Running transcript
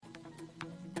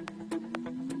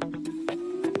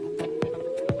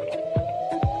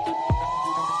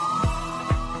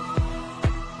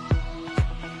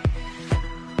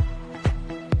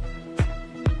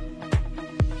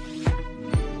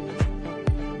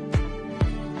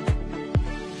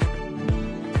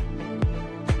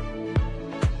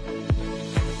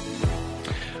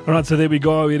All right, so there we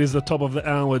go. It is the top of the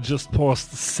hour, just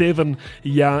past 7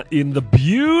 here in the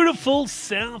beautiful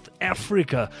South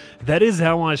Africa. That is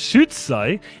how I should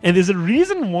say. And there's a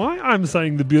reason why I'm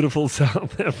saying the beautiful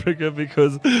South Africa,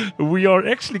 because we are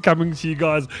actually coming to you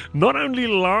guys not only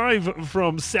live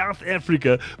from South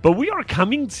Africa, but we are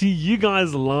coming to you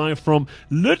guys live from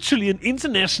literally an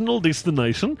international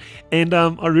destination. And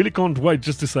I really can't wait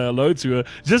just to say hello to her.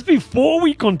 Just before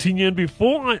we continue and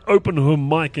before I open her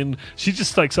mic and she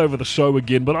just takes over the show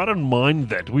again, but I don't mind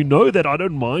that. We know that I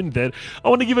don't mind that. I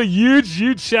want to give a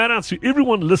huge shout out to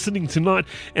everyone listening tonight,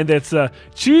 and that's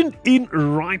tuned in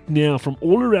right now from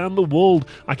all around the world.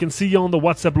 I can see you on the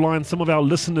WhatsApp line. Some of our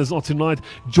listeners are tonight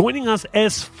joining us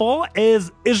as far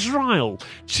as Israel.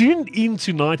 Tuned in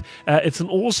tonight. It's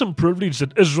an awesome privilege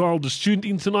that Israel just tuned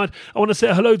in tonight. I want to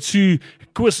say hello to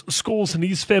Chris Scholes and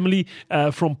his family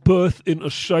from Perth in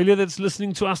Australia that's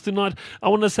listening to us tonight. I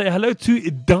want to say hello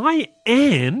to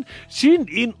Diane, tuned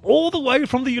in all the way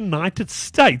from the United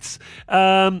States.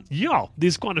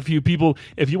 There's quite a few people.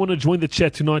 If you want to join the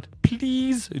chat tonight,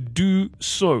 please do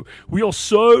so. We are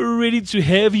so ready to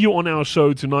have you on our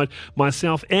show tonight,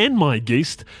 myself and my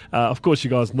guest. Of course, you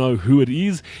guys know who it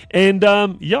is. And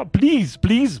please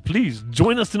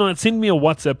join us tonight. Send me a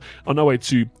WhatsApp on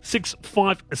 082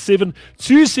 657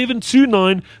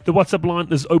 2729. The WhatsApp line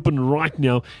is open right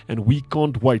now, and we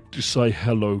can't wait to say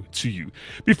hello to you.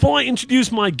 Before I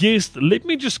introduce my guest, let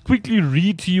me just quickly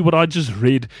read to you what I just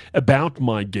read about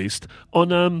my guest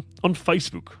on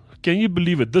Facebook. Can you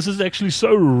believe it? This is actually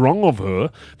so wrong of her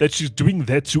that she's doing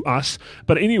that to us.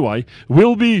 But anyway,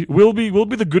 we'll be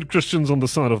the good Christians on the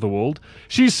side of the world.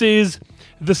 She says,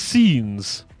 the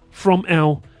scenes from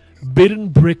our bed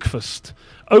and breakfast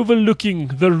overlooking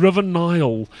the River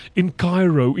Nile in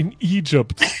Cairo, in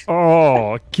Egypt.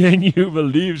 Oh, can you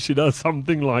believe she does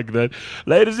something like that?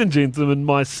 Ladies and gentlemen,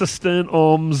 my sister in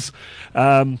arms,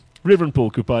 Rev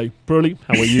Pearl Kupe. Pearly,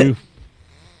 how are you?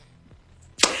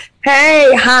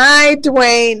 Hey, hi,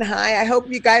 Dwayne. Hi, I hope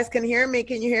you guys can hear me.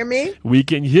 Can you hear me? We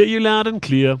can hear you loud and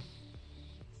clear.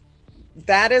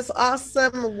 That is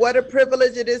awesome. What a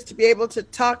privilege it is to be able to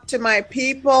talk to my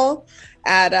people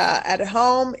at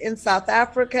home in South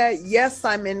Africa. Yes,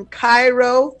 I'm in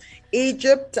Cairo,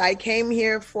 Egypt. I came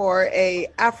here for a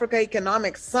Africa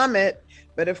Economic Summit,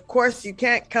 but of course you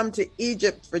can't come to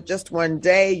Egypt for just one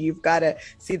day. You've got to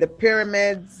see the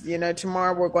pyramids. You know,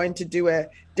 tomorrow we're going to do a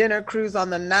dinner cruise on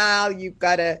the Nile. You've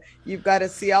got to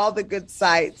see all the good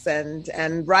sights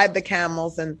and ride the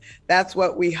camels, and that's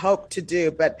what we hope to do.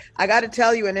 But I got to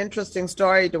tell you an interesting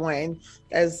story, Dwayne.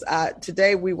 As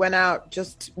today we went out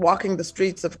just walking the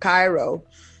streets of Cairo,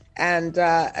 and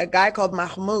a guy called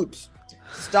Mahmoud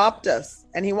stopped us,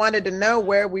 and he wanted to know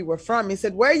where we were from. He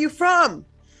said, "Where are you from?"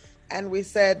 And we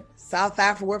said, South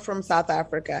Africa. We're from South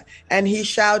Africa. And he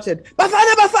shouted,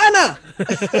 Bafana, Bafana.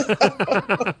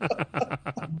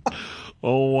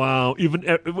 Oh, wow.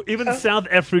 Even South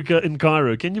Africa in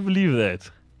Cairo. Can you believe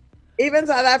that? Even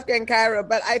South Africa in Cairo.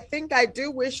 But I think I do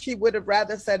wish he would have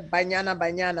rather said Banyana,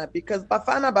 Banyana, because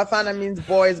Bafana, Bafana means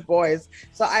boys, boys.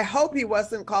 So I hope he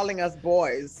wasn't calling us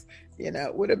boys. You know,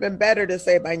 it would have been better to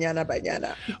say Banyana,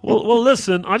 Banyana. Well,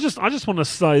 listen, I just want to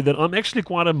say that I'm actually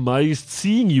quite amazed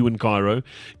seeing you in Cairo,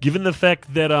 given the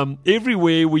fact that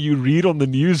everywhere where you read on the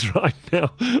news right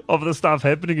now of the stuff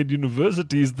happening at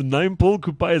universities, the name Pearl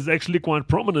Kupe is actually quite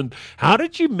prominent. How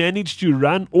did you manage to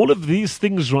run all of these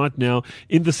things right now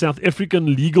in the South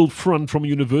African legal front from a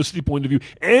university point of view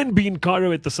and be in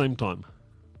Cairo at the same time?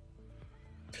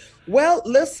 Well,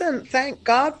 listen, thank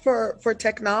God for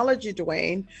technology,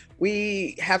 Dwayne.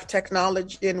 We have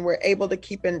technology and we're able to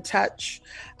keep in touch.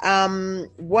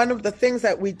 One of the things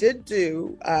that we did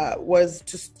do was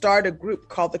to start a group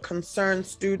called the Concerned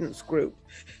Students Group.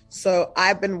 So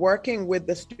I've been working with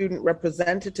the student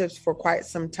representatives for quite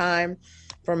some time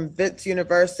from Wits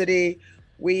University.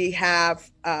 We have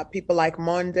people like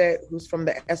Monde, who's from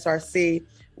the SRC.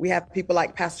 We have people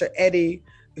like Pastor Eddie,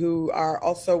 who are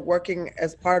also working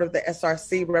as part of the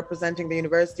SRC representing the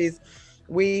universities.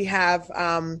 We have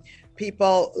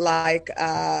people like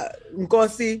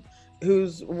Nkosi,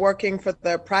 who's working for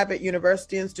the private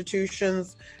university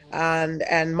institutions and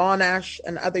Monash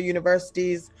and other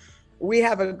universities. We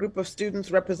have a group of students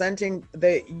representing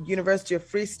the University of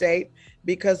Free State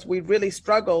because we really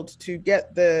struggled to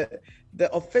get the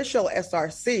official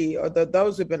SRC or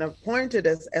those who've been appointed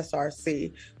as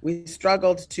SRC. We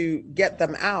struggled to get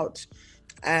them out.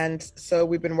 And so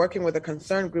we've been working with a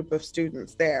concerned group of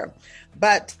students there.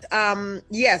 But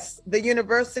yes, the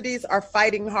universities are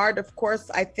fighting hard. Of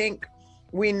course, I think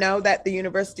we know that the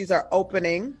universities are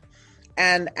opening.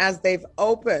 And as they've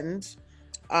opened,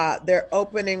 they're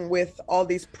opening with all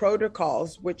these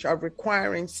protocols, which are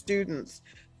requiring students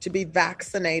to be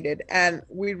vaccinated. And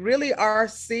we really are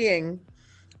seeing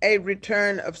a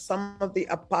return of some of the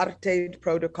apartheid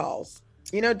protocols.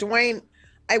 You know, Dwayne,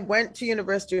 I went to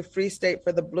University of Free State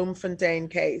for the Bloemfontein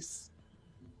case.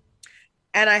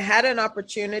 And I had an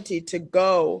opportunity to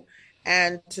go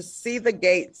and to see the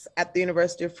gates at the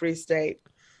University of Free State.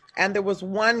 And there was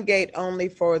one gate only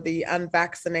for the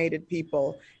unvaccinated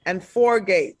people, and four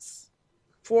gates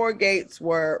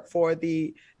were for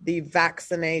the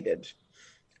vaccinated.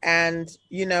 And,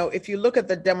 you know, if you look at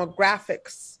the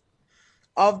demographics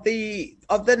of the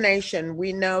nation,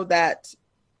 we know that,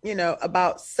 you know,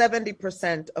 about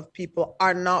 70% of people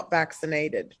are not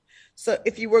vaccinated. So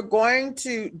if you were going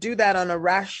to do that on a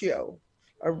ratio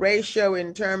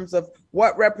in terms of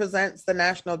what represents the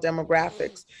national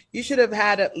demographics, you should have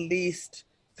had at least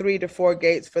 3 to 4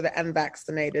 gates for the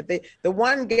unvaccinated. The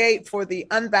one gate for the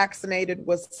unvaccinated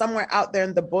was somewhere out there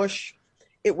in the bush.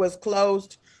 It was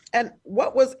closed. And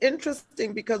what was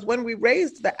interesting, because when we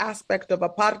raised the aspect of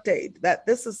apartheid, that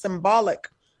this is symbolic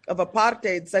of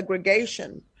apartheid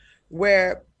segregation,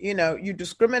 where, you know, you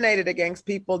discriminated against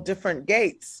people, different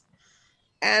gates.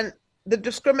 And the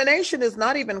discrimination is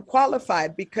not even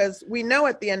qualified, because we know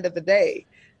at the end of the day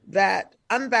that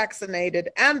unvaccinated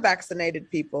and vaccinated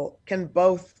people can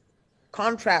both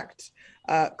contract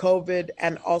COVID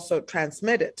and also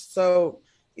transmit it. So,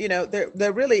 you know,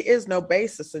 there really is no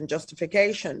basis and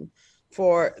justification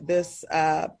for this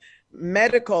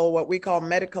what we call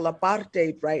medical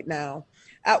apartheid right now.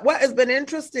 What has been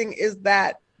interesting is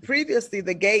that previously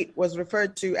the gate was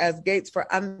referred to as gates for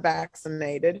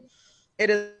unvaccinated. It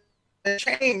has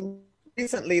changed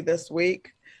recently this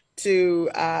week to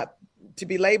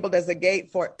be labeled as a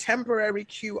gate for temporary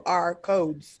QR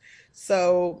codes.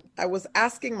 So I was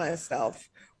asking myself,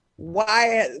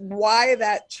 why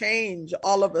that change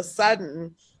all of a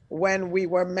sudden when we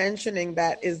were mentioning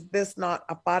that, is this not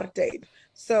apartheid?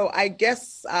 So I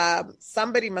guess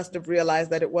somebody must have realized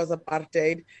that it was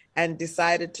apartheid and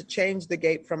decided to change the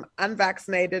gate from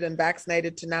unvaccinated and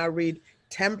vaccinated to now read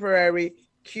temporary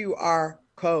QR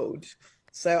code.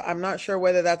 So I'm not sure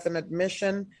whether that's an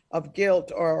admission of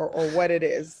guilt or what it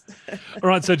is. All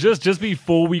right, so just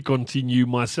before we continue,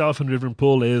 myself and Reverend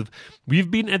Paul, we've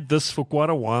been at this for quite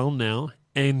a while now.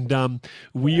 And let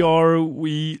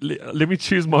me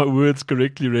choose my words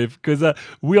correctly, Rev, because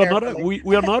we are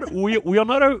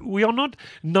not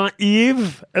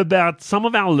naive about some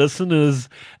of our listeners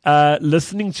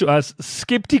listening to us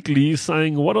skeptically,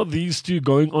 saying, "What are these two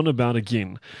going on about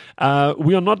again?"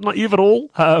 We are not naive at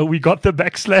all. We got the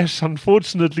backslash,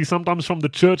 unfortunately, sometimes from the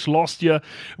church last year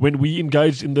when we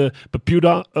engaged in the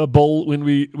Papuda Bowl, when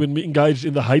we engaged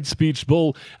in the hate speech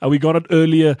bill. We got it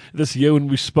earlier this year when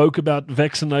we spoke about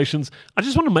vaccinations. I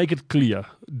just want to make it clear.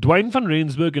 Dwayne van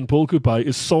Rensburg and Pearl Kupe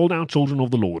is sold out children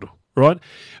of the Lord. Right?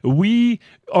 We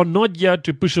are not here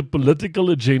to push a political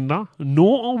agenda,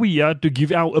 nor are we here to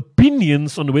give our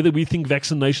opinions on whether we think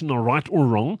vaccination are right or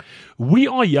wrong. We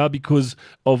are here because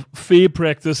of fair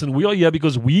practice, and we are here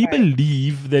because we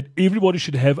believe that everybody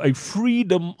should have a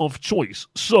freedom of choice.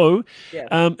 So,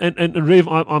 and Rev,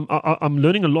 I'm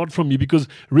learning a lot from you, because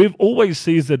Rev always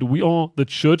says that we are the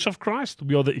Church of Christ,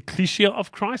 we are the Ecclesia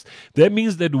of Christ. That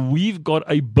means that we've got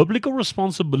a biblical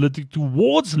responsibility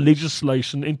towards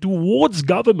legislation and towards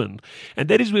government. And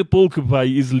that is where Pearl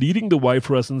Kupe is leading the way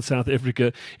for us in South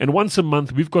Africa. And once a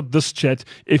month, we've got this chat.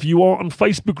 If you are on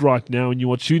Facebook right now and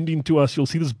you are tuned in to us, you'll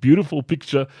see this beautiful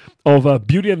picture of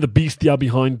Beauty and the Beast here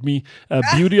behind me.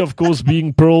 Beauty, of course,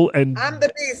 being Pearl. And I'm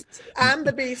the Beast. I'm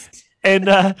the Beast.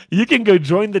 And you can go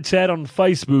join the chat on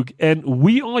Facebook. And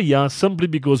we are here simply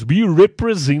because we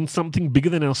represent something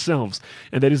bigger than ourselves,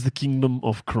 and that is the kingdom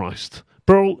of Christ.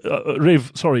 Pearl,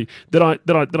 Rev, sorry, did I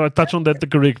touch on that the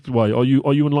correct way? Are you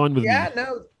in line with me? Yeah,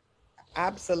 no,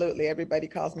 absolutely. Everybody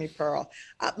calls me Pearl.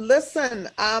 Listen,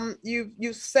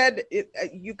 you said it.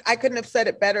 I couldn't have said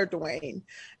it better, Dwayne.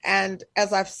 And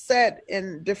as I've said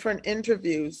in different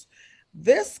interviews,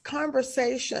 this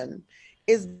conversation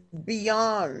is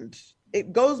beyond.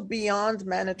 It goes beyond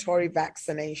mandatory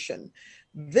vaccination.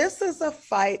 This is a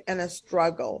fight and a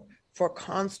struggle for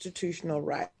constitutional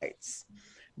rights.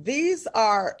 These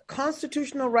are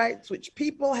constitutional rights which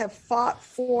people have fought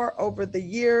for over the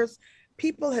years.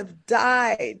 People have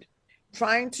died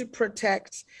trying to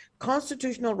protect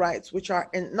constitutional rights, which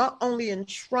are not only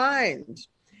enshrined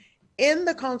in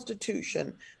the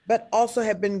Constitution, but also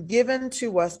have been given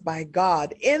to us by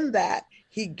God, in that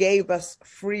He gave us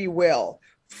free will,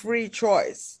 free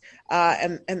choice.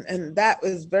 And that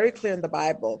is very clear in the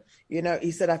Bible. You know,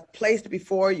 He said, "I've placed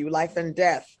before you life and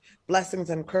death. blessings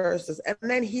and curses. And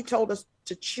then he told us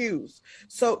to choose.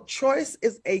 So choice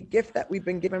is a gift that we've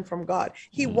been given from God.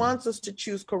 He wants us to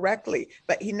choose correctly,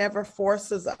 but he never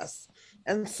forces us.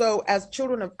 And so as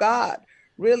children of God,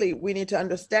 really, we need to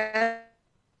understand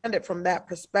it from that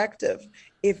perspective.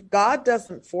 If God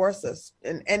doesn't force us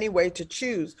in any way to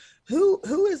choose,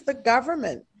 who is the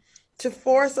government to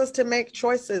force us to make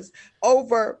choices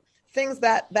over things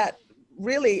that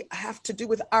really have to do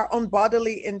with our own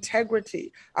bodily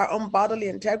integrity, But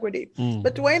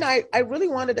Dwayne, I really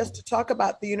wanted us to talk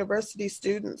about the university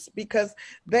students, because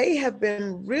they have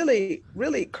been really,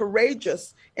 really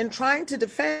courageous in trying to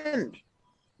defend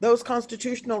those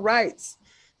constitutional rights.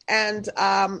 And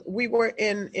we were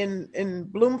in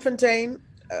Bloemfontein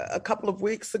a couple of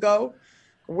weeks ago,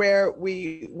 where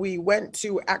we went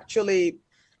to actually,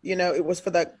 it was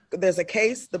there's a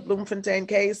case, the Bloemfontein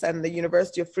case, and the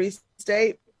University of Free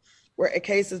State, where a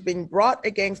case is being brought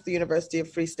against the University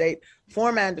of Free State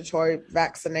for mandatory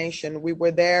vaccination. We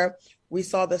were there. We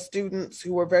saw the students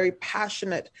who were very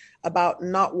passionate about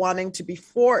not wanting to be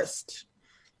forced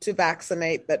to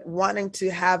vaccinate, but wanting to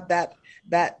have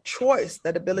that choice,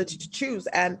 that ability to choose.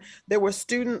 And there were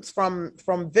students from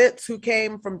Wits who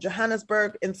came from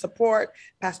Johannesburg in support.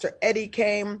 Pastor Eddie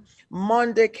came,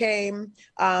 Monde came,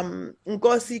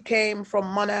 Ngosi came from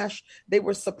Monash. They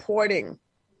were supporting.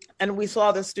 And we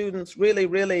saw the students really,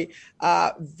 really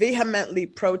vehemently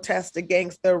protest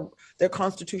against their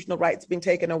constitutional rights being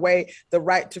taken away, the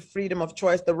right to freedom of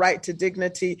choice, the right to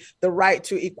dignity, the right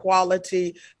to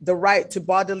equality, the right to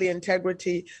bodily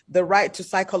integrity, the right to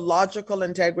psychological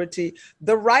integrity,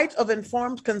 the right of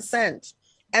informed consent.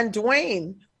 And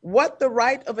Dwayne, what the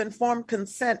right of informed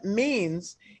consent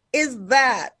means is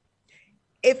that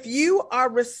if you are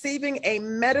receiving a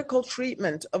medical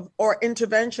treatment or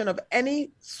intervention of any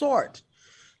sort,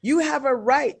 you have a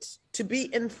right to be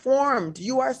informed.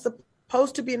 You are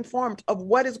supposed to be informed of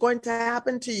what is going to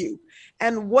happen to you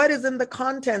and what is in the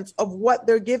contents of what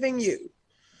they're giving you.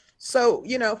 So,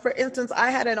 for instance,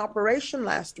 I had an operation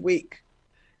last week,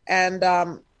 and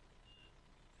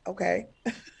okay,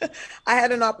 I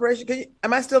had an operation.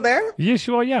 Am I still there? Yes,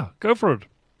 you are. Yeah, go for it.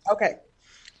 Okay.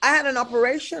 I had an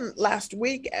operation last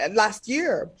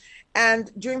year.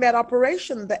 And during that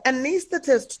operation, the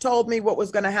anesthetist told me what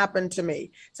was going to happen to me.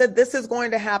 Said, this is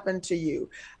going to happen to you.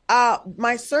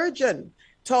 My surgeon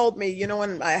told me,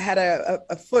 when I had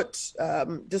a foot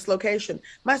dislocation,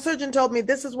 my surgeon told me,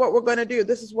 this is what we're going to do.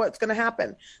 This is what's going to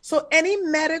happen. So any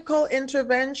medical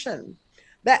intervention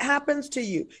that happens to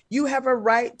you, you have a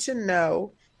right to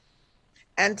know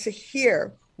and to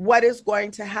hear what is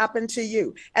going to happen to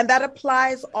you. And that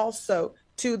applies also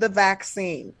to the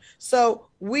vaccine. So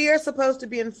we are supposed to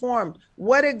be informed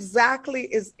what exactly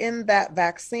is in that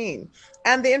vaccine.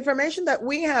 And the information that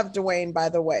we have, Dwayne, by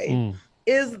the way,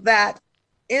 is that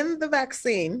in the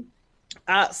vaccine,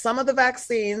 some of the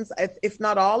vaccines, if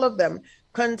not all of them,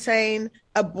 contain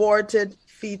aborted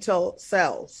fetal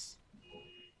cells.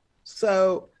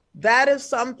 So that is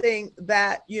something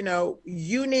that, you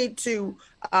need to,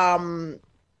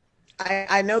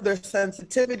 I know there's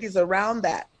sensitivities around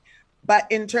that, but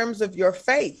in terms of your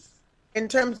faith,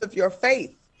 and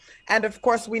of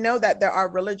course we know that there are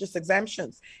religious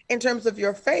exemptions. In terms of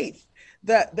your faith,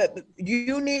 that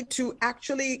you need to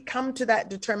actually come to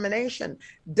that determination.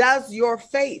 Does your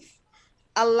faith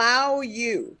allow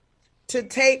you to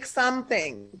take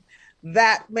something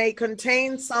that may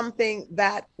contain something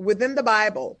that within the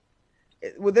Bible,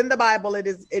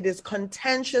 it is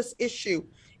contentious issue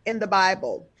in the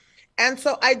Bible. And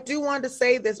so I do want to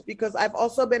say this, because I've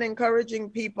also been encouraging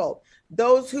people,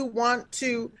 those who want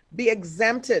to be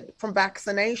exempted from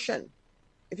vaccination.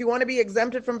 If you want to be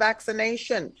exempted from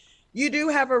vaccination, you do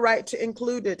have a right to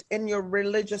include it in your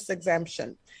religious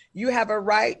exemption. You have a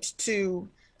right to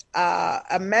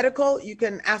you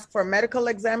can ask for a medical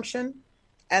exemption.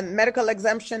 And medical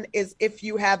exemption is if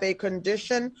you have a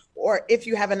condition or if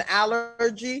you have an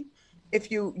allergy, if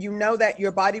you know that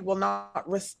your body will not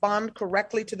respond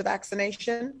correctly to the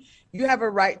vaccination, you have a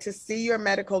right to see your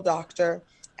medical doctor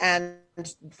and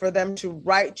for them to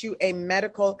write you a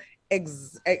medical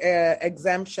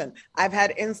exemption. I've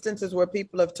had instances where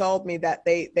people have told me that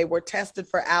they were tested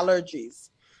for allergies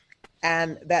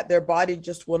and that their body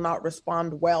just will not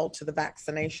respond well to the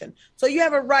vaccination. So you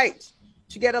have a right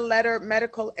to get a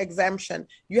medical exemption.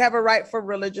 You have a right for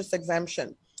religious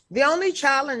exemption. The only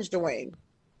challenge, Dwayne,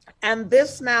 and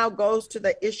this now goes to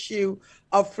the issue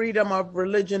of freedom of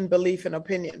religion, belief, and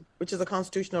opinion, which is a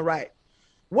constitutional right.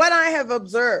 What I have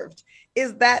observed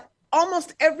is that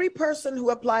almost every person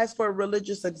who applies for a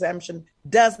religious exemption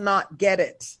does not get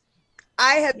it.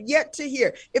 I have yet to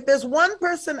hear, if there's one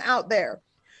person out there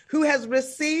who has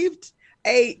received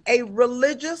a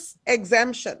religious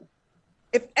exemption.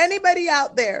 If anybody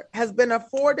out there has been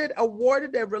awarded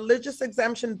a religious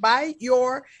exemption by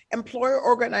your employer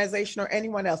organization or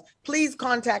anyone else, please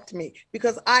contact me,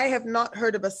 because I have not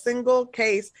heard of a single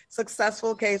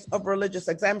successful case of religious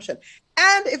exemption.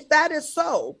 And if that is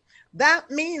so,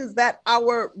 that means that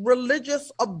our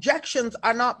religious objections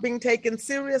are not being taken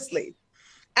seriously.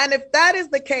 And if that is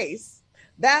the case,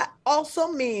 that also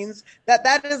means that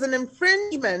that is an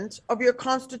infringement of your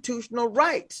constitutional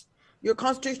right. Your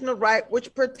constitutional right,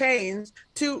 which pertains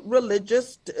to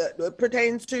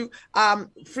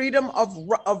freedom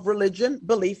of religion,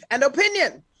 belief, and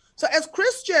opinion. So as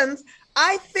Christians,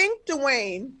 I think,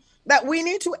 Dwayne, that we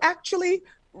need to actually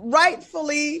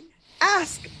rightfully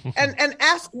ask and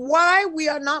ask why we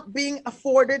are not being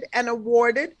afforded and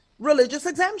awarded religious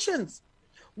exemptions.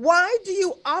 Why do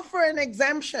you offer an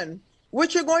exemption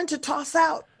which you're going to toss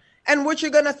out and which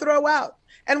you're going to throw out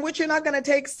and which you're not going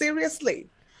to take seriously?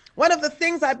 One of the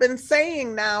things I've been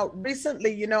saying now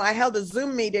recently, I held a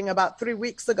Zoom meeting about 3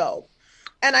 weeks ago,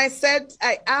 and I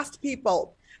asked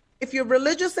people, if your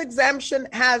religious exemption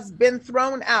has been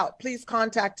thrown out, please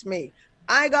contact me.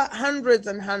 I got hundreds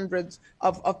and hundreds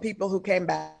of people who came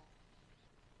back.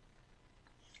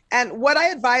 And what I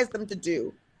advised them to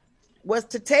do was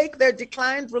to take their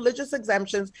declined religious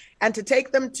exemptions and to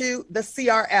take them to the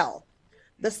CRL.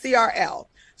 The CRL.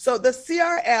 So the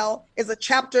CRL is a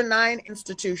Chapter 9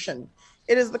 institution.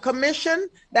 It is the commission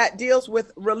that deals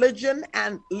with religion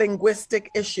and linguistic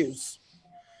issues.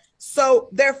 So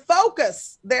their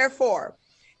focus, therefore,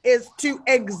 is to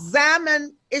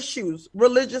examine issues,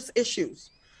 religious issues.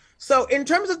 So in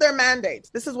terms of their mandate,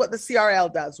 this is what the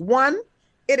CRL does. One,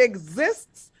 it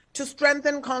exists to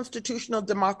strengthen constitutional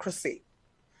democracy.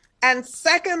 And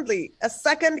secondly, a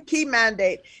second key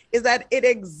mandate is that it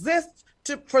exists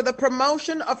for the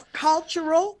promotion of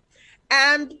cultural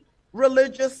and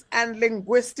religious and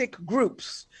linguistic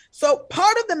groups. So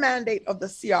part of the mandate of the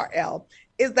CRL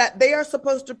is that they are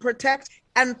supposed to protect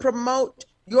and promote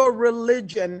your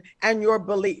religion and your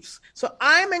beliefs. So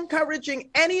I'm encouraging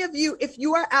any of you, if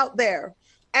you are out there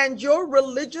and your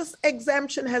religious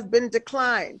exemption has been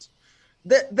declined,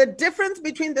 the difference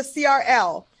between the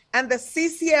CRL and the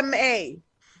CCMA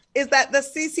is that the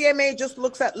CCMA just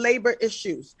looks at labor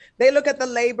issues. They look at the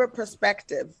labor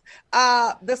perspective.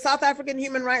 The South African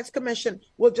Human Rights Commission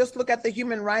will just look at the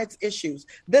human rights issues.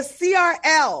 The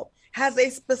CRL has a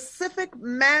specific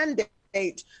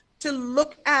mandate to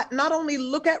not only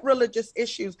look at religious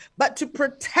issues, but to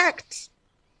protect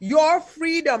your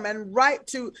freedom and right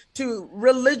to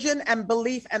religion and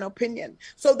belief and opinion.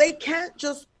 So they can't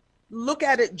just look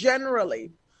at it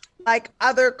generally like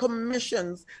other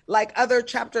commissions, like other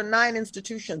Chapter 9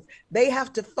 institutions. They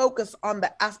have to focus on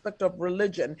the aspect of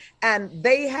religion, and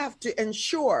they have to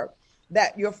ensure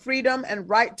that your freedom and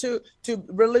right to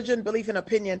religion, belief, and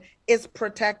opinion is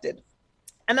protected.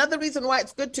 Another reason why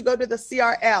it's good to go to the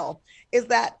CRL is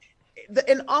that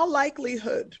in all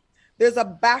likelihood, there's a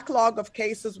backlog of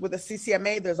cases with the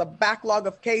CCMA. There's a backlog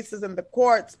of cases in the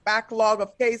courts, backlog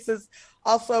of cases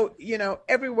also,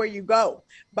 everywhere you go.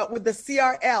 But with the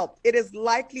CRL, it is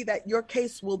likely that your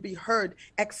case will be heard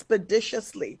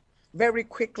expeditiously, very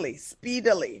quickly,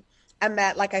 speedily. And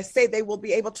that, like I say, they will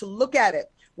be able to look at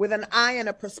it with an eye and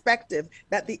a perspective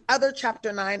that the other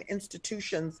Chapter 9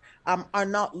 institutions are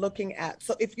not looking at.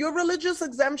 So if your religious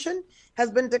exemption has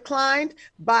been declined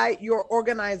by your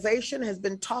organization, has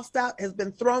been tossed out, has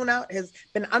been thrown out, has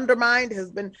been undermined, has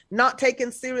been not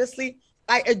taken seriously,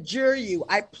 I adjure you,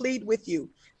 I plead with you,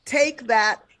 take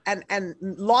that and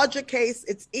lodge a case.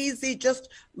 It's easy. Just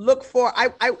look for,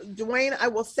 Dwayne, I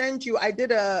will send you, I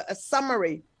did a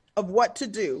summary of what to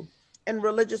do in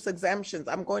religious exemptions.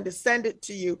 I'm going to send it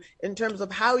to you in terms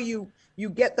of how you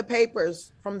get the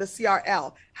papers from the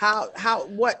CRL,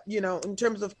 in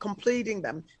terms of completing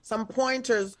them, some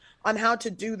pointers on how to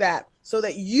do that so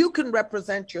that you can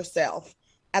represent yourself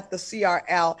at the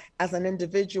CRL as an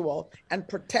individual and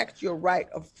protect your right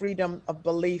of freedom of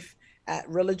belief,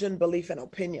 religion, belief, and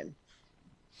opinion.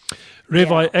 Rev,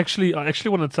 yeah. I actually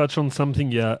want to touch on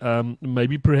something here.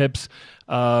 Maybe perhaps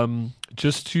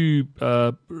just to,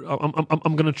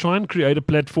 I'm going to try and create a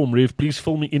platform. Rev, please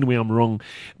fill me in where I'm wrong.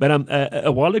 But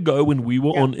a while ago when we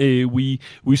were on air, we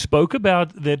spoke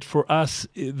about that for us,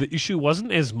 the issue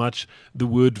wasn't as much the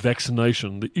word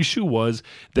vaccination. The issue was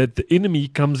that the enemy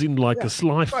comes in like a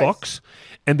sly fox,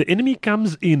 and the enemy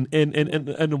comes in.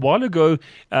 And a while ago,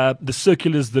 the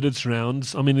circulars did its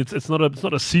rounds. I mean, it's not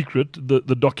a secret.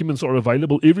 The documents are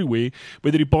available everywhere,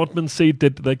 where the department said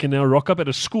that they can now rock up at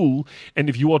a school, and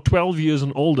if you are 12 years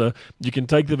and older, you can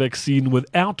take the vaccine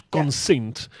without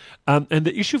consent. And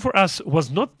the issue for us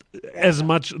was not as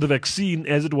much the vaccine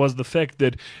as it was the fact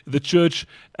that the church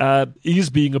is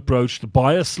being approached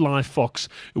by a sly fox.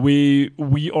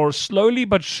 We are slowly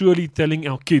but surely telling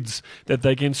our kids that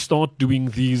they can start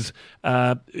doing these.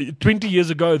 20 years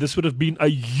ago, this would have been a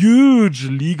huge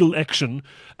legal action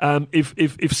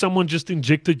if someone just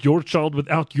injected your child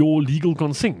without your legal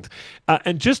consent.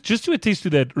 And just to attest to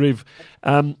that, Rev,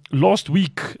 last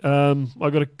week, I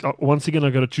got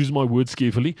to choose my words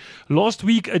carefully. Last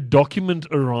week, a document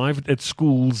arrived at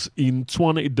schools in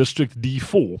Tshwane District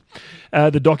D4.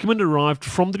 The document arrived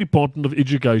from the Department of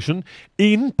Education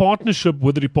in partnership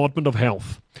with the Department of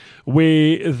Health,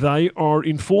 where they are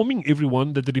informing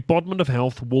everyone that the Department of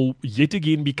Health will yet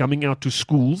again be coming out to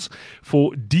schools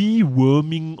for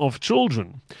deworming of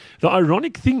children. The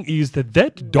ironic thing is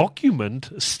that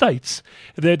document states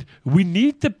that we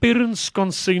need the parents'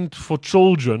 consent for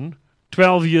children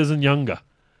 12 years and younger.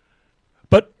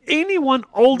 But anyone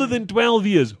older than 12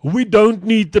 years, we don't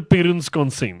need the parents'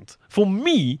 consent. For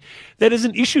me, that is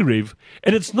an issue, Rev.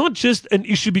 And it's not just an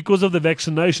issue because of the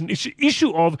vaccination. It's an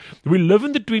issue of we live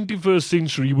in the 21st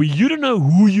century where you don't know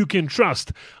who you can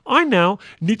trust. I now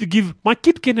need to give, my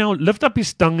kid can now lift up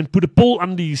his tongue and put a pill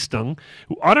under his tongue.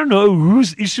 I don't know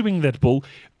who's issuing that pill.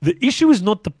 The issue is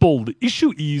not the pill. The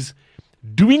issue is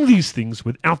doing these things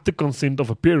without the consent of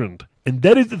a parent. And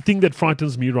that is the thing that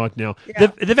frightens me right now.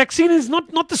 Yeah. The vaccine is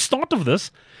not the start of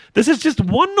this. This is just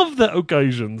one of the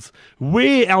occasions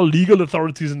where our legal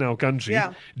authorities in our country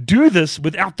do this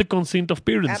without the consent of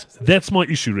parents. Absolutely. That's my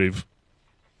issue, Rev.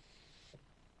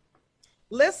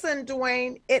 Listen,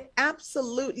 Dwayne, it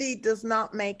absolutely does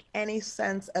not make any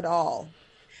sense at all.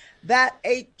 That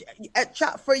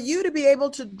for you to be able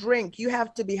to drink, you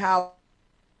have to be how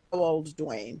old,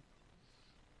 Dwayne?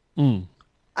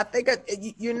 I think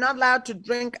you're not allowed to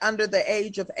drink under the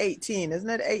age of 18. Isn't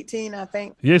it 18, I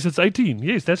think? Yes, it's 18.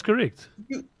 Yes, that's correct.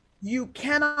 You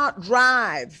cannot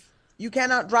drive. You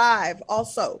cannot drive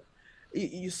also.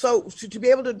 So to be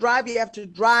able to drive, you have to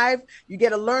drive. You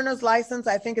get a learner's license.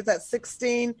 I think it's at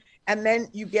 16. And then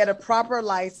you get a proper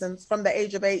license from the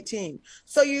age of 18.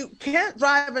 So you can't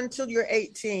drive until you're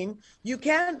 18. You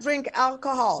can't drink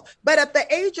alcohol. But at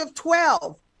the age of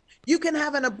 12, you can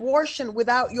have an abortion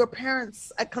without your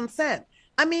parents' consent.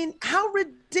 I mean, how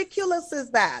ridiculous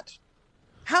is that?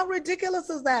 How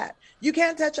ridiculous is that? You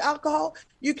can't touch alcohol.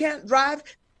 You can't drive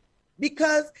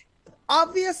because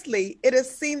obviously it is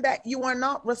seen that you are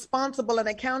not responsible and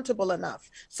accountable enough.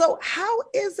 So how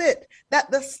is it that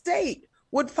the state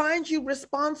would find you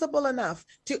responsible enough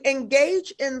to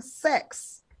engage in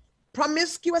sex,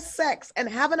 promiscuous sex, and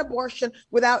have an abortion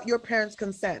without your parents'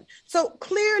 consent? So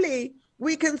clearly,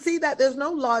 we can see that there's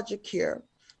no logic here.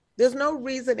 There's no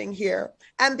reasoning here.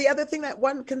 And the other thing that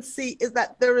one can see is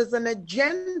that there is an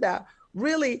agenda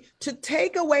really to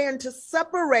take away and to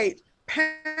separate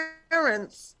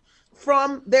parents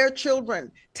from their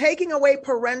children, taking away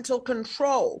parental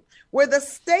control, where the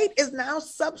state is now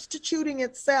substituting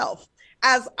itself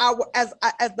as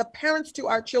the parents to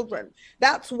our children.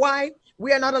 That's why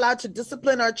we are not allowed to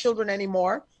discipline our children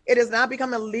anymore. It has now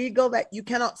become illegal that you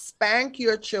cannot spank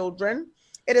your children.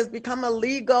 It has become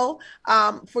illegal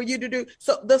for you to do.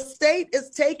 So the state is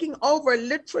taking over,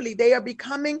 literally. They are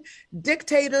becoming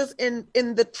dictators in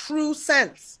the true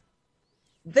sense.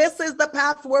 This is the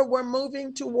path where we're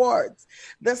moving towards.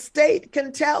 The state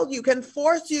can tell you, can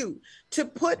force you to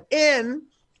put in,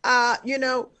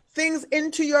 things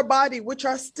into your body, which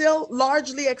are still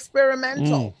largely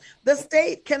experimental. The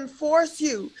state can force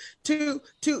you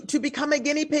to become a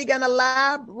guinea pig and a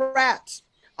lab rat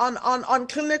on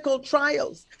clinical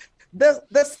trials.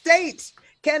 The state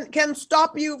can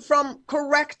stop you from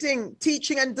correcting,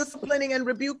 teaching, and disciplining and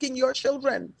rebuking your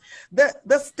children.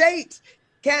 The state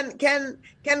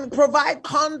can provide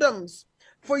condoms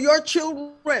for your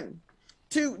children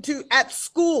to at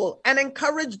school and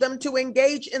encourage them to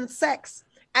engage in sex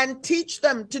and teach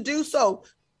them to do so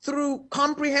through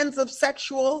comprehensive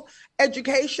sexual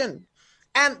education.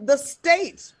 And the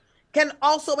state can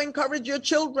also encourage your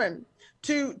children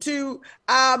to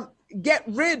get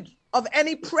rid of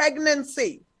any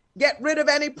pregnancy,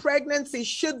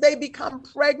 should they become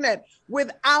pregnant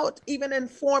without even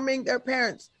informing their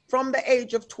parents from the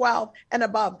age of 12 and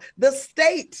above. The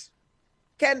state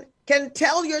can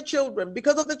tell your children,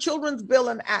 because of the Children's Bill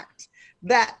and Act,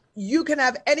 that you can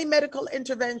have any medical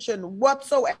intervention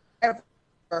whatsoever.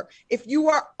 If you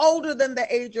are older than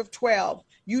the age of 12,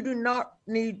 you do not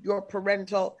need your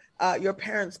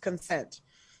parents' consent.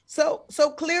 So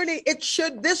clearly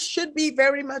this should be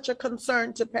very much a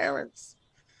concern to parents.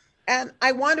 And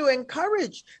I want to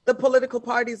encourage the political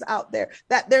parties out there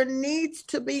that there needs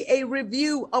to be a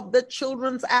review of the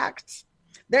Children's Act.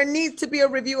 There needs to be a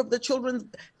review of the Children's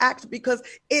Act, because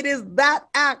it is that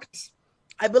act.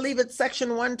 I believe it's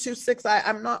section 126.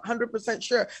 I'm not 100%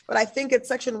 sure, but I think it's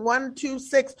section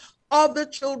 126 of the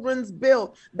Children's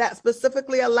Bill that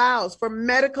specifically allows for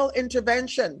medical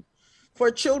intervention for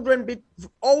children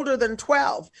older than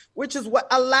 12, which is what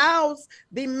allows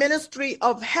the Ministry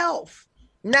of Health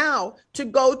now to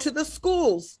go to the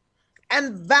schools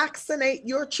and vaccinate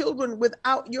your children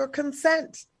without your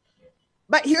consent.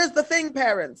 But here's the thing,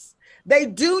 parents. They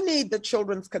do need the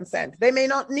children's consent. They may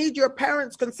not need your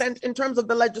parents' consent in terms of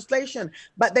the legislation,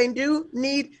 but they do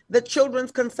need the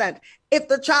children's consent. If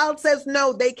the child says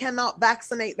no, they cannot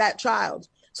vaccinate that child.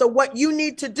 So what you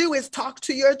need to do is talk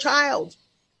to your child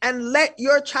and let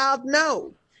your child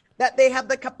know that they have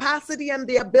the capacity and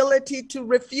the ability to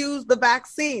refuse the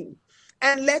vaccine.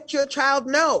 And let your child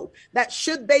know that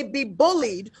should they be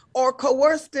bullied or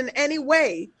coerced in any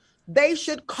way, they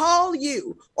should call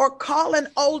you or call an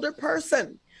older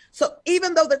person. So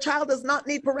even though the child does not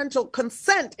need parental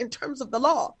consent in terms of the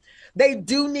law, they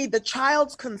do need the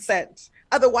child's consent.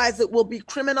 Otherwise, it will be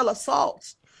criminal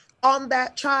assault on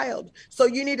that child. So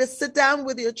you need to sit down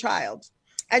with your child,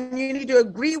 and you need to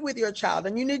agree with your child,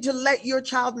 and you need to let your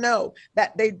child know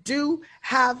that they do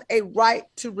have a right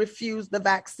to refuse the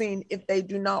vaccine if they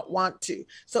do not want to.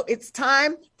 So it's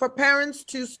time for parents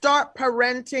to start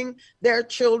parenting their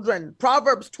children.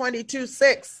 Proverbs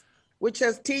 22:6, which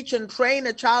says, teach and train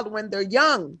a child when they're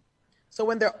young, so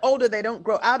when they're older, they don't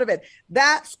grow out of it.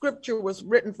 That scripture was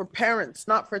written for parents,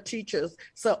 not for teachers.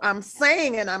 So I'm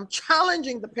saying, and I'm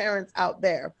challenging the parents out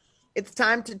there, it's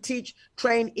time to teach,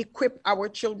 train, equip our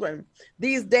children.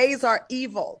 These days are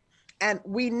evil, and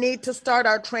we need to start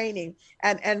our training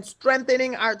and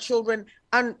strengthening our children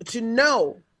to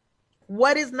know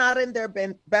what is not in their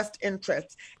best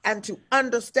interests, and to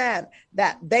understand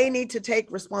that they need to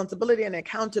take responsibility and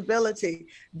accountability,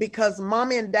 because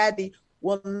mommy and daddy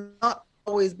will not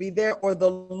always be there, or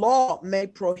the law may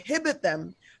prohibit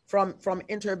them from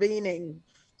intervening.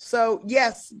 So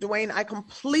yes, Dwayne, I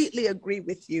completely agree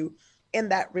with you in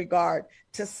that regard,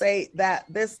 to say that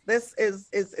this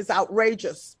is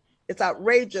outrageous. It's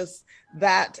outrageous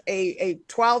that a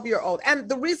 12-year-old, and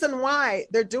the reason why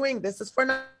they're doing this is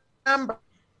for number,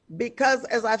 because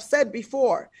as I've said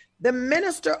before, the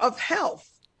Minister of Health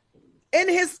in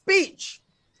his speech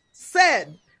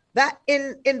said that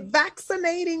in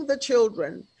vaccinating the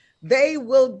children, they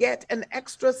will get an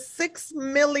extra 6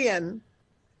 million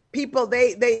people.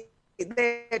 They're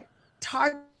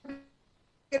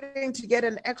targeting to get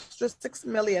an extra 6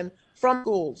 million from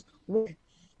schools,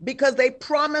 because they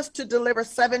promised to deliver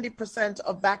 70%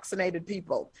 of vaccinated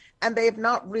people, and they have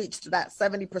not reached that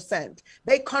 70%.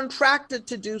 They contracted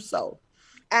to do so,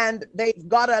 and they've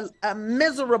got a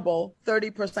miserable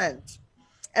 30%.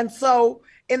 And so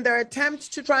in their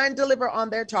attempt to try and deliver on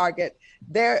their target,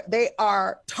 they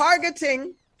are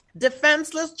targeting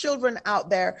defenseless children out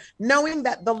there, knowing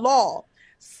that the law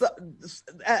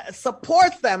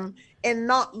supports them in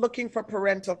not looking for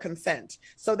parental consent.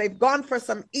 So they've gone for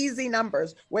some easy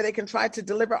numbers where they can try to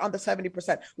deliver on the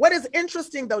 70%. What is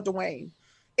interesting, though, Dwayne,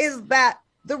 is that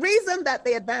the reason that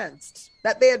they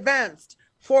advanced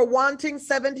for wanting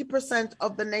 70%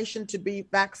 of the nation to be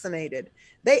vaccinated,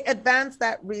 they advanced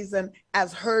that reason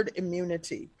as herd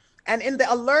immunity. And in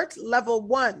the alert level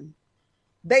 1,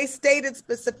 they stated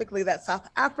specifically that South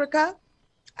Africa,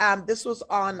 this was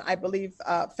on, I believe,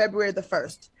 February the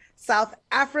 1st, South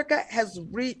Africa has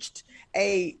reached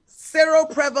a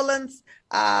seroprevalence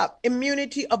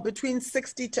immunity of between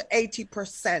 60 to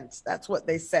 80%. That's what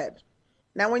they said.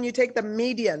 Now, when you take the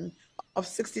median of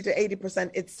 60 to 80%,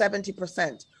 it's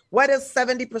 70%. What does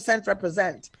 70%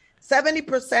 represent?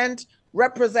 70%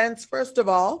 represents, first of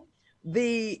all,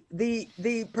 the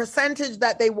percentage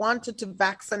that they wanted to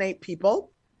vaccinate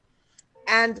people.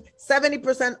 And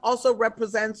 70% also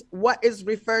represents what is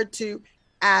referred to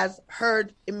as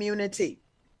herd immunity.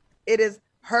 It is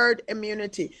herd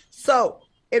immunity. So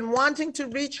in wanting to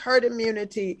reach herd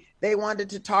immunity, they wanted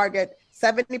to target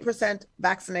 70%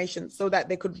 vaccination so that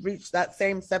they could reach that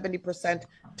same 70%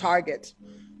 target.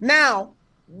 Now,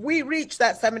 we reached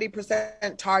that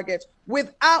 70% target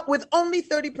with only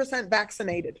 30%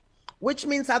 vaccinated, which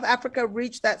means South Africa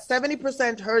reached that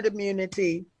 70% herd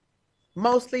immunity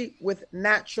mostly with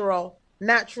natural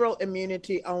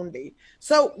immunity only.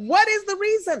 So what is the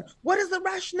reason? What is the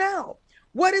rationale?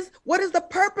 What is the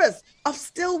purpose of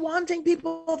still wanting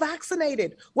people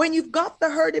vaccinated when you've got the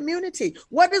herd immunity?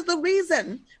 What is the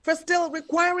reason for still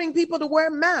requiring people to wear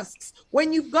masks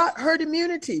when you've got herd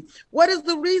immunity? What is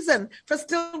the reason for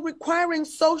still requiring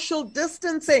social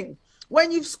distancing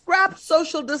when you've scrapped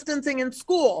social distancing in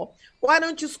school? Why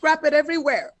don't you scrap it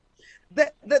everywhere?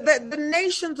 The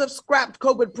nations have scrapped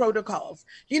COVID protocols.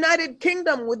 United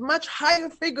Kingdom, with much higher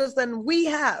figures than we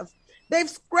have, they've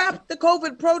scrapped the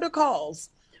COVID protocols.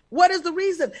 What is the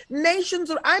reason?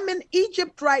 I'm in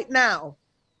Egypt right now.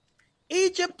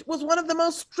 Egypt was one of the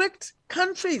most strict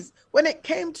countries when it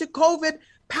came to COVID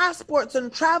passports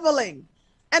and traveling.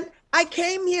 And I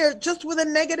came here just with a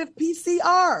negative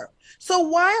PCR. So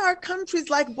why are countries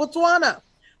like Botswana,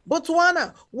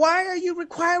 why are you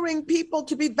requiring people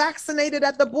to be vaccinated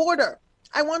at the border?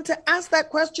 I want to ask that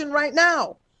question right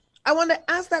now. I want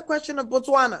to ask that question of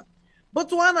Botswana.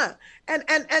 And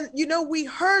we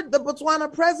heard the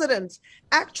Botswana president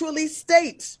actually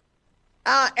state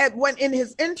when in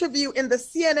his interview, in the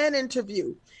CNN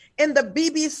interview, in the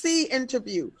BBC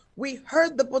interview, we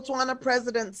heard the Botswana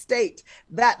president state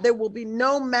that there will be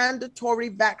no mandatory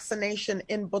vaccination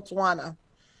in Botswana.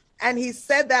 And he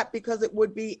said that because it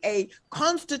would be a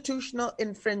constitutional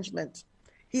infringement.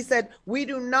 He said, we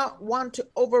do not want to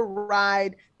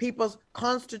override people's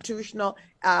constitutional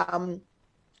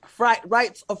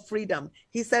rights of freedom.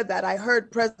 He said that. I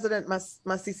heard President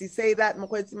Masisi say that,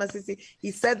 Mokgweetsi Masisi. He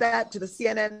said that to the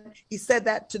CNN. He said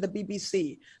that to the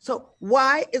BBC. So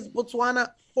why is Botswana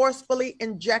forcefully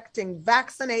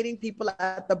vaccinating people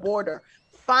at the border,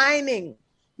 fining?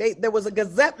 There was a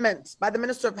gazettement by the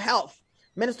Minister of Health,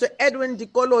 Minister Edwin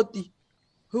Dikoloti,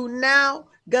 who now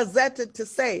gazetted to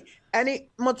say any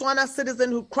Botswana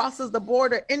citizen who crosses the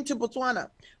border into Botswana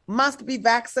must be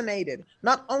vaccinated,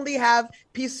 not only have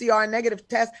PCR negative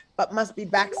tests, but must be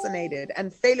vaccinated.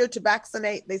 And failure to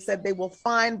vaccinate, they said they will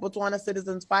fine Botswana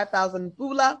citizens 5,000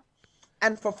 pula.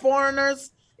 And for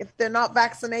foreigners, if they're not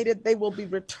vaccinated, they will be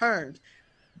returned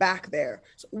back there.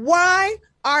 So why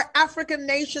are African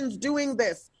nations doing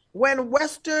this when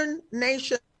Western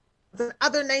nations and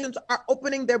other nations are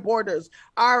opening their borders,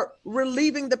 are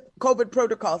relieving the COVID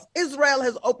protocols? Israel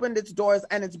has opened its doors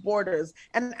and its borders,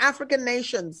 and African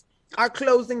nations are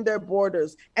closing their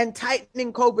borders and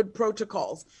tightening COVID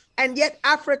protocols. And yet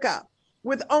Africa,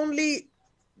 with only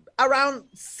around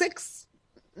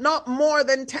not more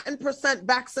than 10%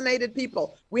 vaccinated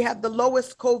people, we have the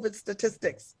lowest COVID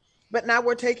statistics. But now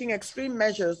we're taking extreme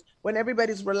measures. When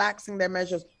everybody's relaxing their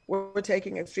measures, we're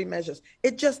taking extreme measures.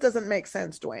 It just doesn't make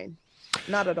sense, Dwayne.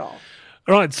 Not at all.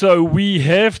 All right, so we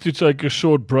have to take a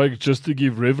short break just to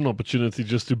give Rev an opportunity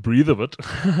just to breathe a bit.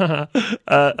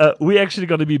 We're actually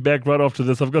going to be back right after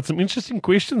this. I've got some interesting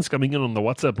questions coming in on the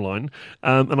WhatsApp line,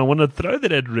 and I want to throw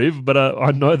that at Rev, but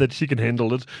I know that she can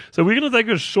handle it. So we're going to take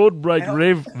a short break.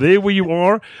 Rev, there where you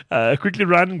are, quickly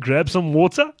run and grab some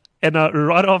water. And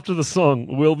right after the song,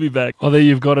 we'll be back. Oh, there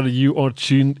you've got it. You are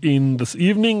tuned in this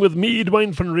evening with me,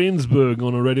 Dwayne van Rensburg,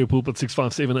 on a Radio Pulpit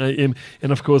 657 AM.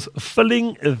 And, of course,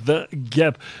 filling the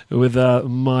gap with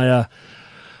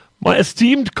my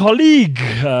esteemed colleague,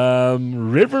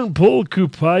 Rev Pearl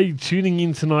Kupe, tuning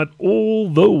in tonight all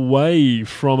the way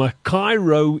from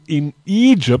Cairo in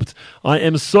Egypt. I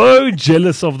am so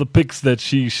jealous of the pics that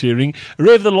she's sharing.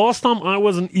 Rev, the last time I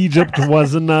was in Egypt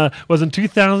was in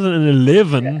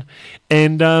 2011,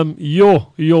 and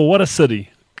what a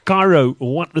city. Cairo,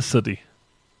 what a city.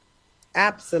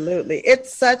 Absolutely.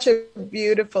 It's such a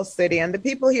beautiful city, and the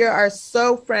people here are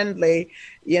so friendly,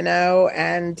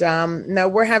 and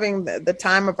we're having the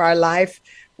time of our life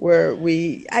where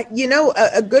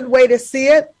a good way to see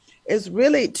it is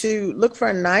really to look for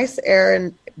a nice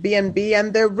Airbnb,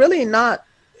 and they're really not,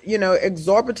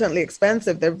 exorbitantly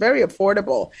expensive. They're very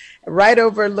affordable. Right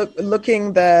over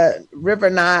looking the River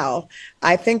Nile.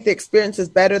 I think the experience is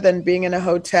better than being in a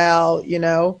hotel,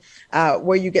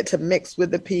 where you get to mix with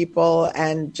the people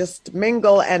and just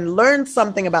mingle and learn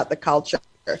something about the culture.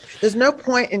 There's no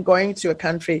point in going to a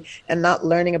country and not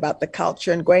learning about the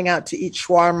culture and going out to eat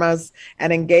shawarmas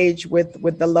and engage with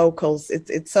the locals.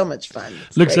 It's so much fun.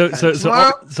 Look, tomorrow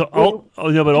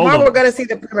we're going to see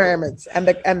the pyramids and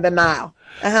the Nile.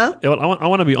 Uh-huh. Yeah, well, I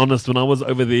want to be honest. When I was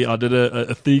over there, I did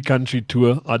a 3-country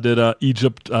tour. I did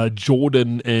Egypt,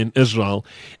 Jordan, and Israel.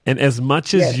 And as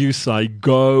much as you say,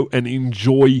 go and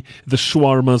enjoy the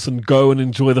shawarmas and go and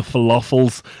enjoy the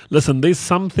falafels. Listen, there's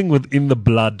something within the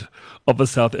blood of a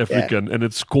South African, and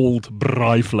it's called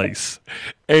braaivleis.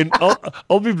 And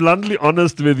I'll be bluntly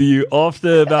honest with you.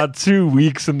 After about 2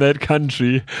 weeks in that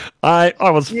country, I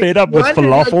was fed up with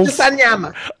falafels.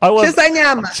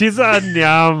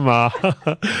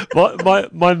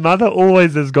 My mother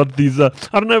always has got these. I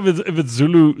don't know if it's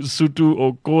Zulu, Sotho,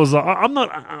 or Xhosa. I'm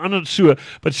not sure,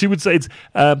 but she would say it's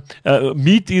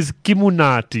meat is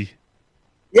kimunati.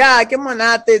 Yeah,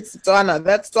 kimonate, it's Tswana.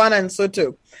 That's Tswana and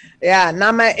Sotho. Yeah,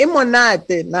 nama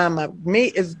imonate, nama.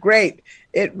 Meat is great.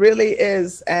 It really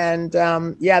is. And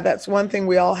that's one thing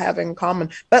we all have in common.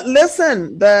 But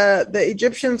listen, the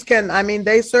Egyptians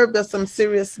they served us some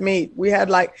serious meat. We had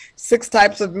like 6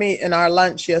 types of meat in our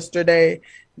lunch yesterday.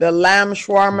 The lamb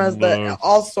shawarmas,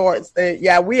 all sorts.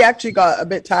 We actually got a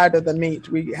bit tired of the meat.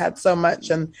 We had so much,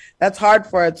 and that's hard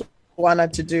for a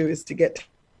Tswana to do, is to get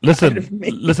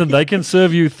Listen, they can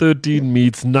serve you 13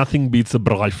 meats. Nothing beats a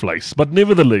braaivleis. But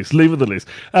nevertheless,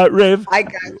 Rev, I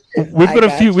got you. We've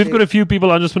got a few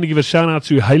people. I just want to give a shout out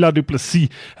to Heila Du Plessis,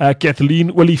 Kathleen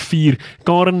Olivier,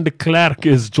 Karen de Klerk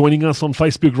is joining us on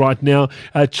Facebook right now.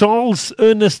 Charles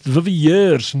Ernest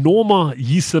Viviers, Norma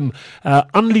Yisem,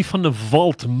 Annelie van der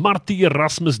Walt, Martie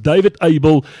Erasmus, David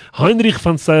Abel, Heinrich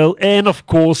van Zyl, and of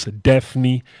course,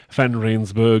 Daphne van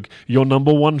Rensburg, your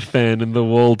number 1 fan in the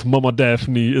world, Mama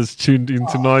Daphne, is tuned in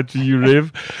tonight to you, Rev.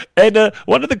 And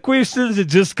one of the questions that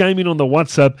just came in on the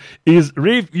WhatsApp is,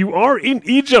 Rev, you are in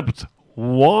Egypt.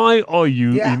 Why are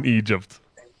you in Egypt?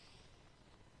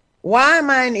 Why am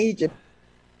I in Egypt?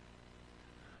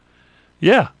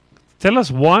 Yeah. Tell us,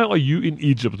 why are you in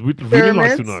Egypt? We'd really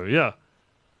like to know. Yeah.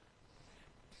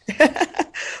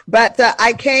 But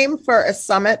I came for a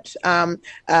summit.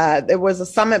 There was a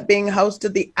summit being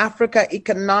hosted, the Africa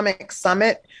Economic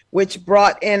Summit, which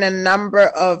brought in a number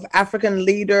of African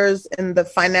leaders in the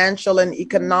financial and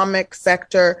economic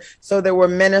sector. So there were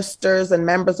ministers and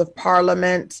members of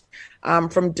parliament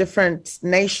from different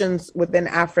nations within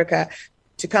Africa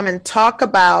to come and talk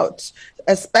about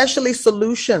especially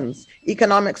solutions,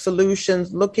 economic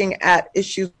solutions, looking at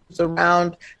issues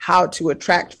around how to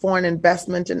attract foreign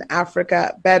investment in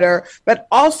Africa better, but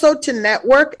also to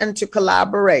network and to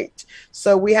collaborate.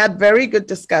 So we had very good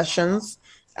discussions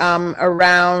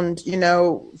around,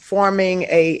 forming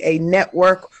a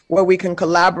network where we can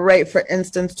collaborate, for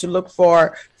instance, to look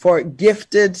for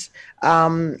gifted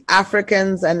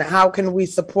Africans and how can we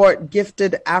support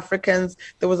gifted Africans.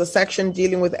 There was a section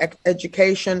dealing with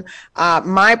education.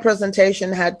 My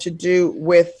presentation had to do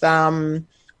with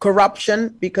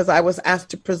corruption, because I was asked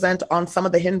to present on some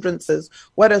of the hindrances.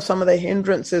 What are some of the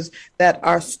hindrances that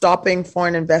are stopping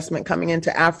foreign investment coming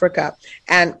into Africa?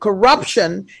 And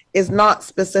corruption is not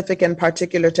specific in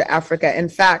particular to Africa. In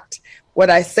fact, what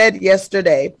I said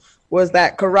yesterday was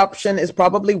that corruption is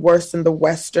probably worse in the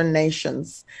Western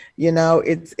nations.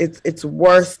 It's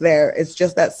worse there. It's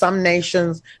just that some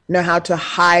nations know how to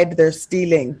hide their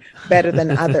stealing better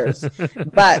than others.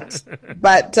 But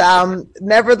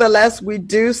nevertheless, we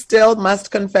do still must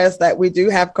confess that we do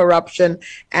have corruption.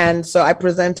 And so I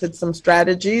presented some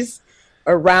strategies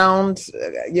around,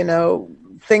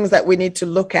 things that we need to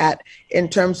look at in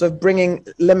terms of bringing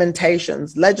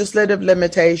limitations, legislative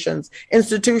limitations,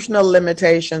 institutional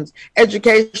limitations,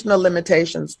 educational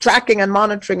limitations, tracking and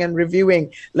monitoring and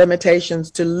reviewing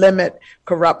limitations to limit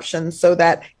corruption so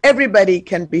that everybody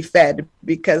can be fed.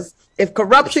 Because if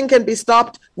corruption can be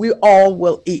stopped, we all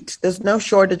will eat. There's no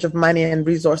shortage of money and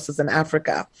resources in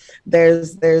Africa.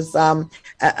 There's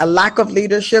a lack of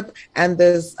leadership, and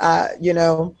there's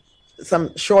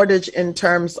some shortage in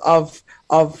terms of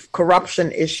corruption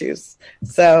issues.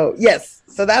 So yes,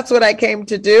 so that's what I came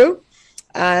to do,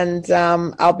 and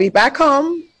I'll be back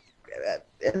home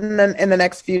in the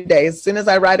next few days. As soon as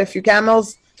I ride a few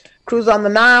camels, cruise on the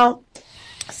Nile,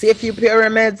 see a few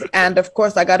pyramids, and of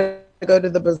course I got to go to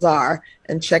the bazaar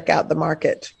and check out the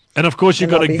market. And of course you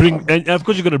got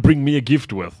to bring me a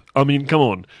gift with. I mean, come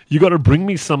on, you got to bring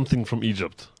me something from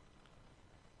Egypt.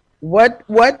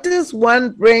 What does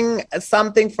one bring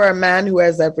something for a man who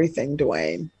has everything,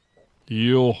 Dwayne?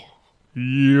 Yo.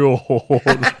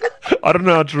 I don't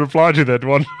know how to reply to that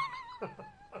one.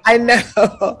 I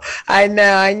know.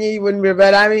 I knew you wouldn't,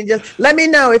 but I mean, just let me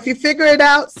know. If you figure it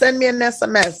out, send me an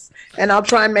SMS and I'll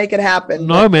try and make it happen.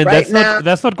 No, man,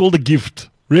 that's not called a gift.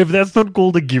 Rev, that's not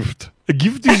called a gift. A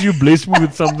gift is you bless me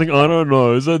with something, I don't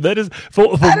know. So that is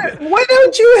what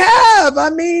don't you have? I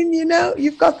mean,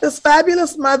 you've got this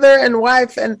fabulous mother and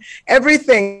wife and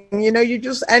everything. You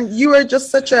are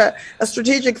just such a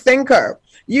strategic thinker.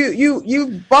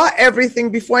 You bought everything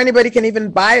before anybody can even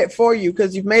buy it for you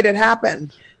because you've made it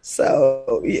happen.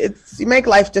 So you make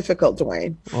life difficult,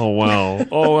 Dwayne. Oh, wow.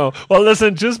 Oh, wow. Well,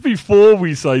 listen, just before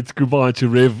we say goodbye to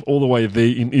Rev all the way there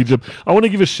in Egypt, I want to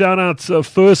give a shout out,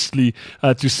 firstly,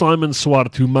 to Simon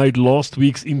Swart, who made last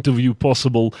week's interview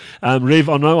possible. Rev,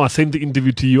 I know I sent the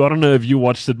interview to you. I don't know if you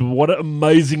watched it, but what an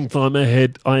amazing time I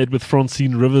had with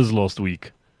Francine Rivers last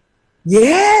week.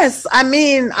 Yes, I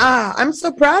mean, I'm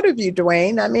so proud of you,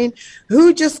 Dwayne. I mean,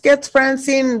 who just gets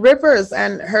Francine Rivers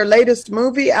and her latest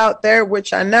movie out there,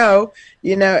 which I know,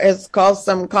 has caused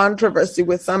some controversy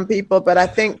with some people, but I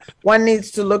think one needs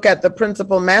to look at the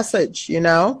principal message, and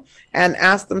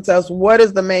ask themselves, what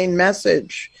is the main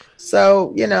message?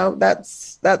 So,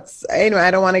 that's anyway, I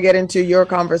don't want to get into your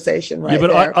conversation right there.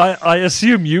 Yeah, but I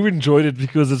assume you enjoyed it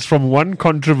because it's from one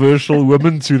controversial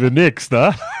woman to the next,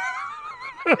 huh?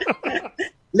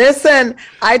 Listen,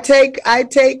 I take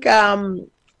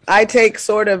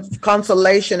sort of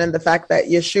consolation in the fact that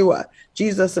Yeshua,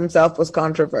 Jesus himself, was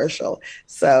controversial.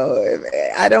 So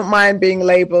I don't mind being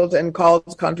labeled and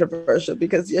called controversial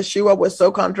because Yeshua was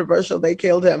so controversial, they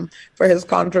killed him for his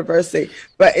controversy.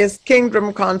 But it's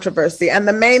kingdom controversy. And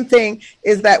the main thing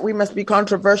is that we must be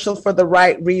controversial for the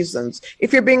right reasons.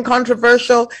 If you're being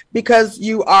controversial because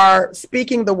you are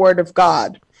speaking the word of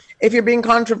God, if you're being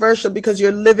controversial because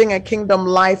you're living a kingdom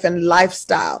life and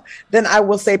lifestyle, then I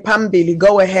will say, Pambili,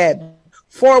 go ahead,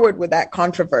 forward with that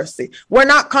controversy. We're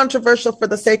not controversial for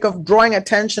the sake of drawing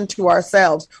attention to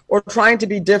ourselves or trying to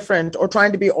be different or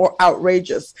trying to be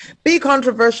outrageous. Be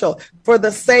controversial for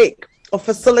the sake of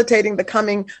facilitating the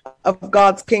coming of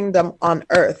God's kingdom on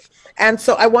earth. And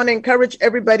so I want to encourage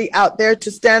everybody out there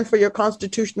to stand for your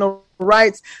constitutional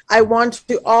rights. I want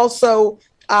to also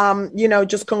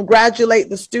just congratulate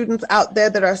the students out there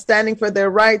that are standing for their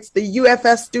rights. The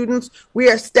UFS students, we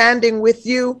are standing with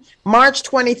you. March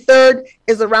 23rd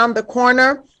is around the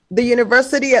corner. The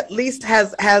university at least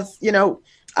has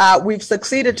we've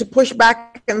succeeded to push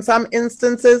back in some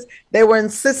instances. They were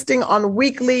insisting on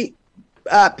weekly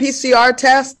PCR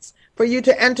tests for you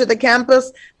to enter the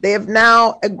campus. They have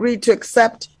now agreed to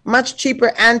accept much cheaper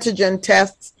antigen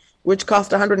tests, which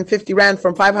cost 150 Rand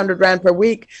from 500 Rand per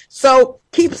week. So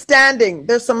keep standing.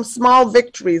 There's some small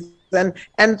victories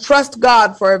and trust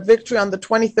God for a victory on the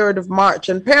 23rd of March.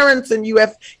 And parents in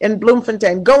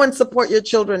Bloemfontein, go and support your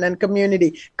children and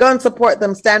community. Go and support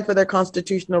them, stand for their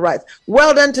constitutional rights.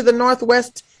 Well done to the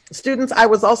Northwest students. I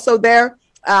was also there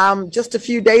just a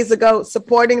few days ago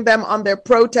supporting them on their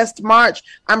protest march.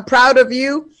 I'm proud of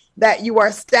you that you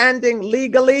are standing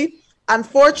legally.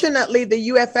 Unfortunately, the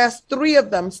UFS, 3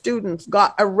 of them, students,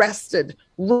 got arrested,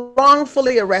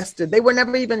 wrongfully arrested. They were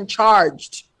never even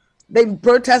charged. They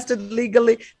protested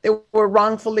legally. They were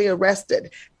wrongfully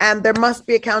arrested. And there must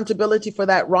be accountability for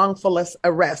that wrongful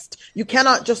arrest. You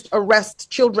cannot just arrest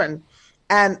children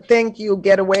and think you'll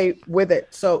get away with it.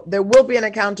 So there will be an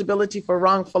accountability for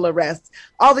wrongful arrests.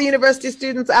 All the university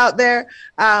students out there,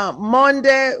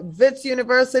 Monde, Wits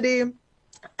University,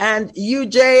 and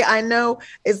UJ, I know,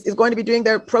 is going to be doing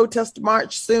their protest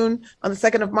march soon on the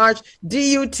 2nd of March.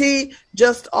 DUT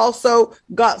just also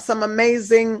got some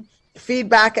amazing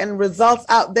feedback and results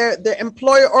out there. The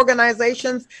employer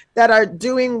organizations that are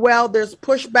doing well, there's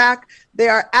pushback.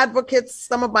 There are advocates,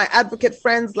 some of my advocate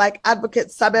friends like Advocate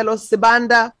Sabelo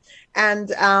Sibanda, and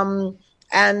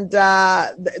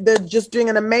they're just doing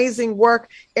an amazing work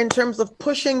in terms of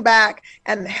pushing back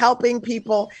and helping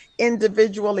people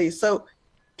individually. So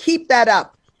keep that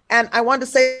up. And I want to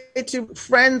say to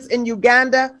friends in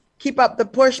Uganda, keep up the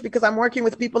push, because I'm working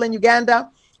with people in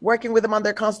Uganda, working with them on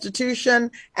their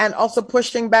constitution and also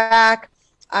pushing back.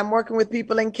 I'm working with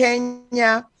people in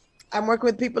Kenya. I'm working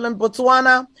with people in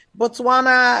Botswana.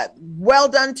 Well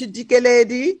done to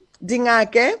Dikeledi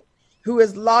Dingake, who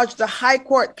has lodged a high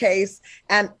court case.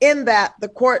 And in that, the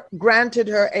court granted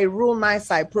her a rule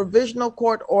nisi, provisional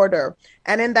court order.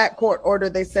 And in that court order,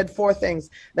 they said 4 things.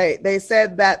 They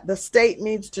said that the state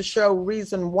needs to show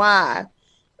reason why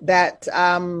that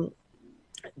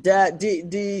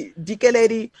the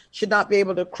Dikeledi should not be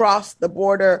able to cross the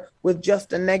border with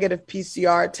just a negative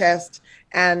PCR test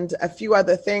and a few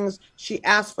other things. She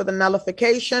asked for the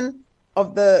nullification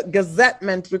of the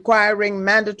gazettement requiring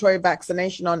mandatory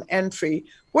vaccination on entry.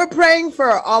 We're praying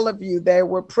for all of you there.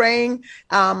 We're praying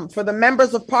for the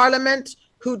members of parliament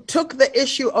who took the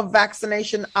issue of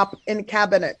vaccination up in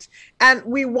cabinet. And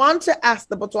we want to ask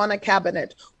the Botswana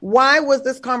cabinet, why was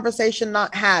this conversation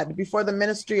not had before the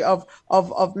Ministry of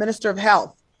Minister of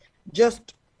Health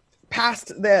just passed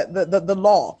the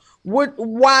law?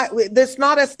 Why there's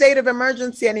not a state of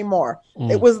emergency anymore?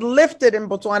 It was lifted in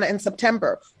Botswana in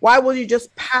September. Why will you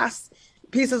just pass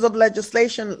pieces of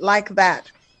legislation like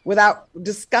that? without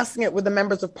discussing it with the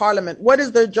members of parliament. What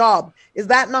is their job? Is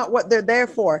that not what they're there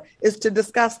for? Is to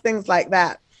discuss things like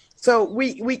that. So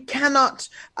we cannot,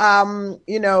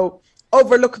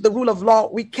 overlook the rule of law.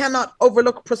 We cannot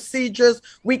overlook procedures.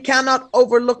 We cannot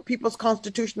overlook people's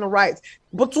constitutional rights.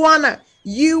 Botswana,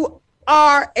 you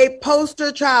are a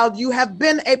poster child. You have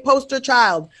been a poster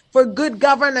child for good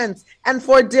governance and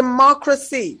for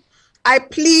democracy. I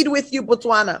plead with you,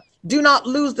 Botswana, do not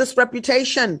lose this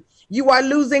reputation. You are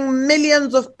losing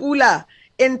millions of pula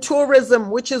in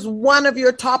tourism, which is one of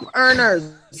your top earners.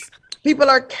 People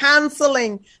are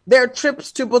canceling their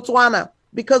trips to Botswana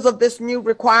because of this new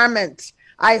requirement.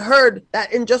 I heard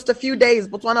that in just a few days,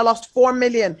 Botswana lost 4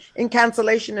 million in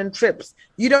cancellation and trips.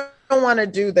 You don't want to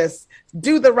do this.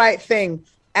 Do the right thing.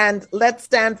 And let's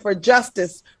stand for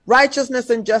justice. Righteousness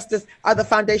and justice are the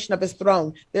foundation of his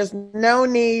throne. There's no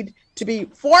need to be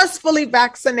forcefully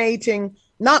vaccinating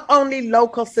not only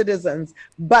local citizens,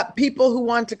 but people who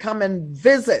want to come and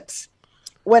visit.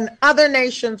 When other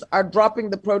nations are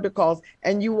dropping the protocols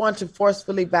and you want to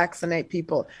forcefully vaccinate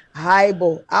people,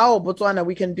 Botswana,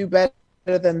 we can do better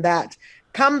than that.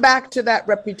 Come back to that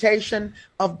reputation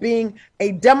of being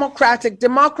a democratic.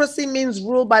 Democracy means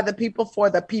rule by the people for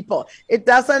the people. It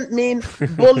doesn't mean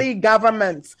bully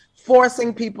governments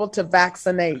forcing people to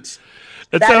vaccinate.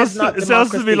 It sounds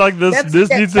to me like this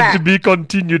needs to be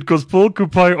continued because Pearl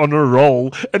Kupe on a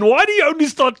roll. And why do you only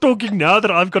start talking now that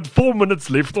I've got 4 minutes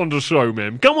left on the show,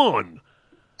 ma'am? Come on.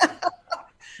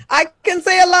 I can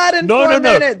say a lot in 4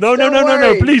 minutes. No.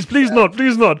 Please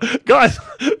not. Guys,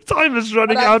 time is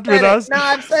running out with us. No,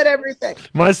 I've said everything.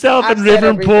 Myself and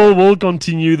Reverend Paul will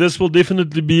continue. This will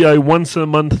definitely be a once a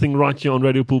month thing right here on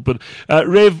Radio Pulpit.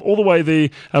 Rev, all the way there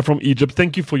from Egypt,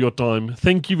 thank you for your time.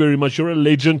 Thank you very much. You're a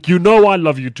legend. You know I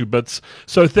love you to bits.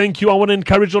 So thank you. I want to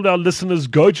encourage all our listeners,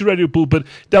 go to Radio Pulpit,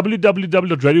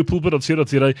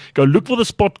 www.radiopulpit.co.za. Go look for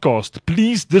this podcast.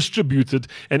 Please distribute it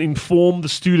and inform the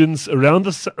students around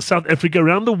the South Africa,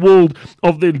 around the world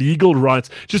of their legal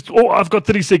rights. I've got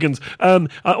 30 seconds. I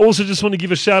also just want to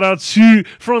give a shout out to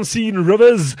Francine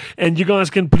Rivers, and you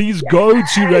guys can please go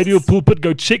to Radio Pulpit,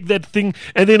 go check that thing.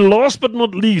 And then last but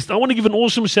not least, I want to give an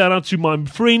awesome shout out to my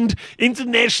friend,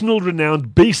 international renowned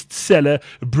bestseller,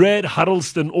 Brad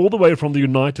Huddleston, all the way from the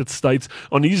United States,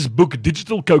 on his book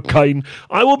Digital Cocaine.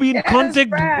 I will be in contact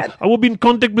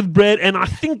with Brad, and I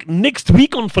think next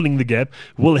week on Filling the Gap,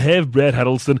 we'll have Brad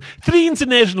Huddleston, 3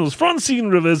 internationals, Francine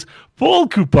Rivers, Pearl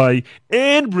Kupe,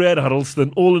 and Brad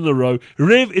Huddleston all in a row.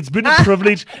 Rev, it's been a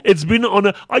privilege. It's been an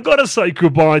honor. I got to say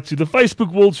goodbye to the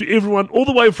Facebook wall, to everyone all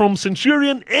the way from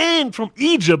Centurion and from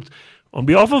Egypt. On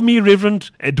behalf of me, Reverend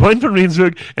Dwayne van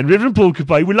Rensburg and Reverend Pearl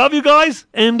Kupe, we love you guys,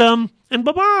 and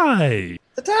bye-bye.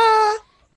 Ta-ta!